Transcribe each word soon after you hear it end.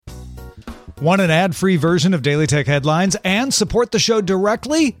Want an ad-free version of Daily Tech Headlines and support the show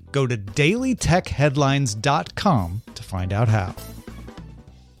directly? Go to dailytechheadlines.com to find out how.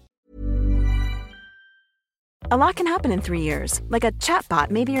 A lot can happen in 3 years, like a chatbot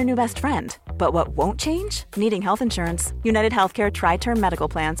may be your new best friend. But what won't change? Needing health insurance. United Healthcare Tri-Term Medical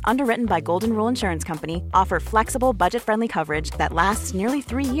Plans, underwritten by Golden Rule Insurance Company, offer flexible, budget-friendly coverage that lasts nearly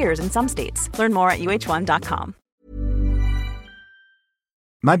 3 years in some states. Learn more at uh1.com.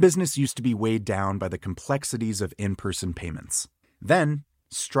 My business used to be weighed down by the complexities of in-person payments. Then,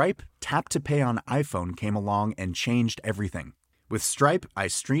 Stripe Tap to Pay on iPhone came along and changed everything. With Stripe, I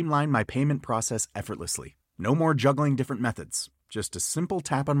streamlined my payment process effortlessly. No more juggling different methods. Just a simple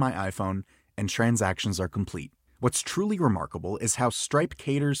tap on my iPhone and transactions are complete. What's truly remarkable is how Stripe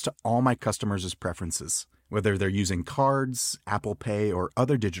caters to all my customers' preferences. Whether they're using cards, Apple Pay, or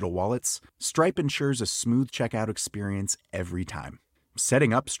other digital wallets, Stripe ensures a smooth checkout experience every time.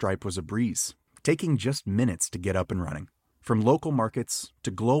 Setting up Stripe was a breeze, taking just minutes to get up and running. From local markets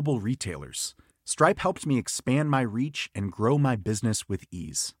to global retailers, Stripe helped me expand my reach and grow my business with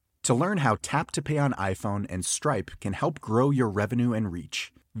ease. To learn how Tap to Pay on iPhone and Stripe can help grow your revenue and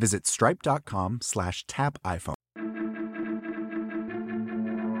reach, visit stripe.com/tapiphone.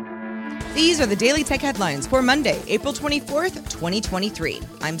 These are the Daily Tech Headlines for Monday, April 24th, 2023.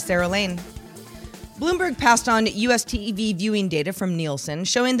 I'm Sarah Lane. Bloomberg passed on U.S. TV viewing data from Nielsen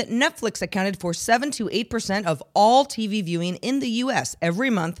showing that Netflix accounted for 7 to 8% of all TV viewing in the U.S. every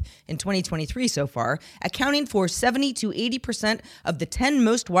month in 2023 so far, accounting for 70 to 80% of the 10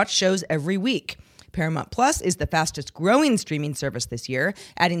 most watched shows every week. Paramount Plus is the fastest growing streaming service this year,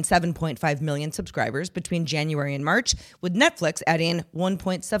 adding 7.5 million subscribers between January and March, with Netflix adding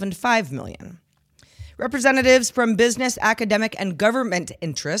 1.75 million. Representatives from business, academic, and government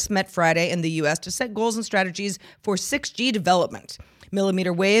interests met Friday in the U.S. to set goals and strategies for 6G development.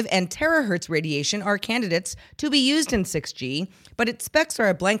 Millimeter wave and terahertz radiation are candidates to be used in 6G, but its specs are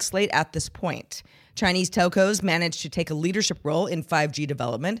a blank slate at this point. Chinese telcos managed to take a leadership role in 5G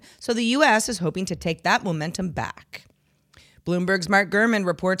development, so the U.S. is hoping to take that momentum back. Bloomberg's Mark Gurman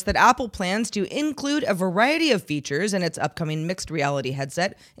reports that Apple plans to include a variety of features in its upcoming mixed reality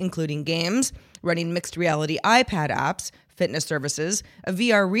headset, including games, running mixed reality iPad apps, fitness services, a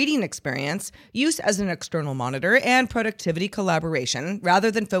VR reading experience, use as an external monitor, and productivity collaboration, rather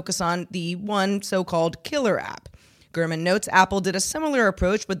than focus on the one so-called killer app. Gurman notes Apple did a similar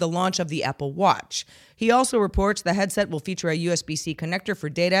approach with the launch of the Apple Watch. He also reports the headset will feature a USB-C connector for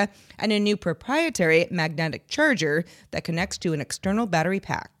data and a new proprietary magnetic charger that connects to an external battery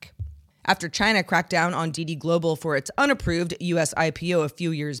pack. After China cracked down on DD Global for its unapproved U.S. IPO a few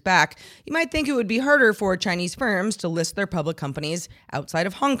years back, you might think it would be harder for Chinese firms to list their public companies outside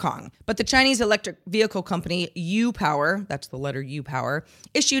of Hong Kong. But the Chinese electric vehicle company U-Power, that's the letter U-Power,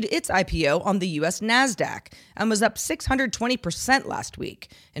 issued its IPO on the U.S. NASDAQ and was up 620% last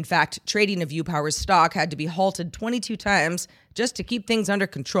week. In fact, trading of U-Power's stock had to be halted 22 times just to keep things under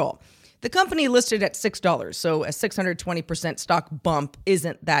control. The company listed at $6, so a 620% stock bump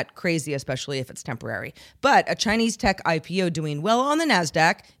isn't that crazy, especially if it's temporary. But a Chinese tech IPO doing well on the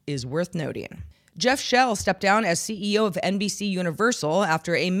NASDAQ is worth noting. Jeff Shell stepped down as CEO of NBC Universal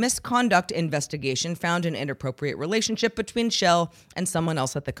after a misconduct investigation found an inappropriate relationship between Shell and someone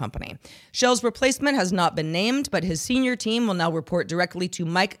else at the company. Shell's replacement has not been named, but his senior team will now report directly to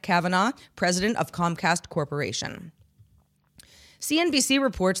Mike Cavanaugh, president of Comcast Corporation. CNBC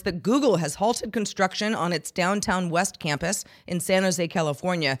reports that Google has halted construction on its downtown West campus in San Jose,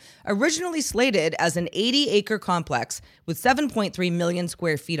 California, originally slated as an 80-acre complex with 7.3 million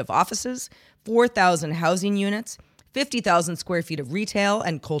square feet of offices, 4,000 housing units, 50,000 square feet of retail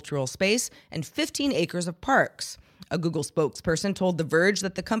and cultural space, and 15 acres of parks. A Google spokesperson told The Verge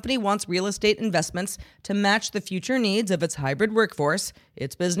that the company wants real estate investments to match the future needs of its hybrid workforce,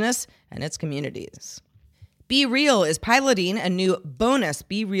 its business, and its communities. Be Real is piloting a new bonus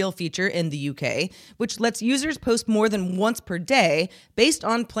Be Real feature in the UK, which lets users post more than once per day based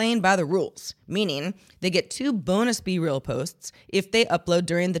on playing by the rules, meaning they get 2 bonus Be Real posts if they upload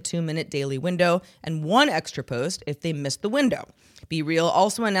during the 2-minute daily window and 1 extra post if they miss the window. Be Real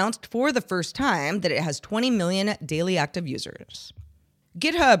also announced for the first time that it has 20 million daily active users.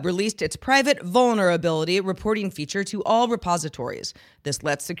 GitHub released its private vulnerability reporting feature to all repositories. This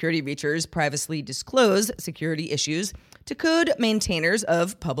lets security researchers privacy disclose security issues to code maintainers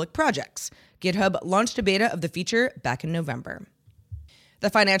of public projects. GitHub launched a beta of the feature back in November. The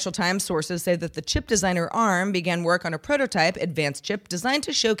Financial Times sources say that the chip designer ARM began work on a prototype advanced chip designed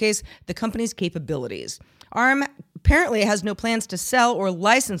to showcase the company's capabilities. ARM apparently has no plans to sell or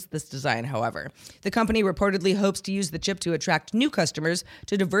license this design, however. The company reportedly hopes to use the chip to attract new customers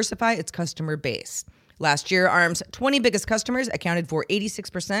to diversify its customer base. Last year, ARM's 20 biggest customers accounted for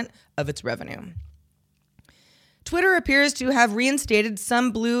 86% of its revenue. Twitter appears to have reinstated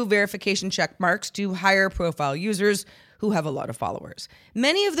some blue verification check marks to higher profile users who have a lot of followers.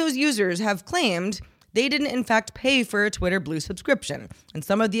 Many of those users have claimed they didn't in fact pay for a Twitter Blue subscription, and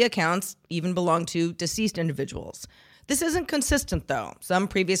some of the accounts even belong to deceased individuals. This isn't consistent, though. Some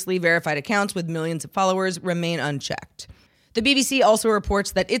previously verified accounts with millions of followers remain unchecked. The BBC also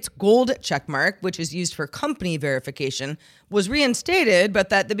reports that its gold checkmark, which is used for company verification, was reinstated, but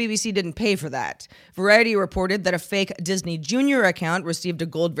that the BBC didn't pay for that. Variety reported that a fake Disney Junior account received a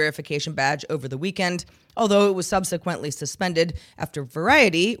gold verification badge over the weekend, although it was subsequently suspended after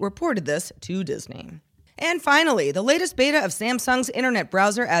Variety reported this to Disney. And finally, the latest beta of Samsung's internet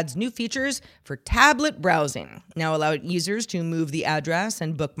browser adds new features for tablet browsing, now allowing users to move the address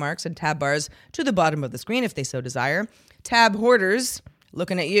and bookmarks and tab bars to the bottom of the screen if they so desire. Tab hoarders,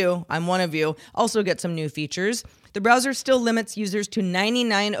 looking at you, I'm one of you, also get some new features. The browser still limits users to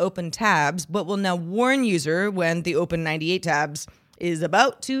 99 open tabs, but will now warn user when the open 98 tabs is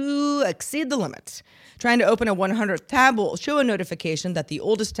about to exceed the limit. Trying to open a 100th tab will show a notification that the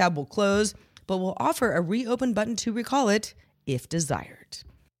oldest tab will close, but will offer a reopen button to recall it if desired.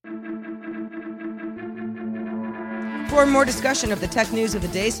 For more discussion of the tech news of the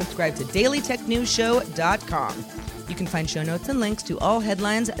day, subscribe to dailytechnewsshow.com. You can find show notes and links to all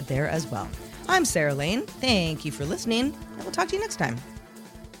headlines there as well. I'm Sarah Lane. Thank you for listening, and we'll talk to you next time.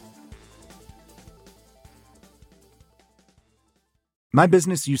 My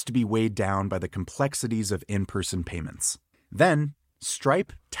business used to be weighed down by the complexities of in-person payments. Then,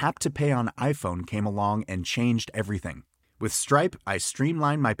 Stripe Tap to Pay on iPhone came along and changed everything. With Stripe, I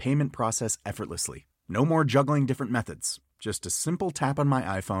streamlined my payment process effortlessly. No more juggling different methods. Just a simple tap on my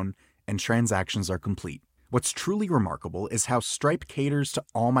iPhone, and transactions are complete. What's truly remarkable is how Stripe caters to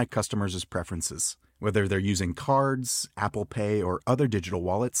all my customers' preferences. Whether they're using cards, Apple Pay, or other digital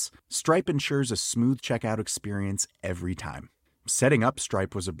wallets, Stripe ensures a smooth checkout experience every time. Setting up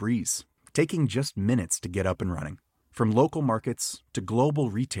Stripe was a breeze, taking just minutes to get up and running. From local markets to global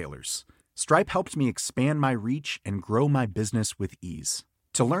retailers, Stripe helped me expand my reach and grow my business with ease.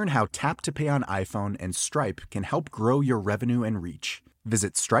 To learn how Tap to Pay on iPhone and Stripe can help grow your revenue and reach,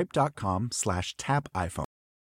 visit stripe.com/tapiphone.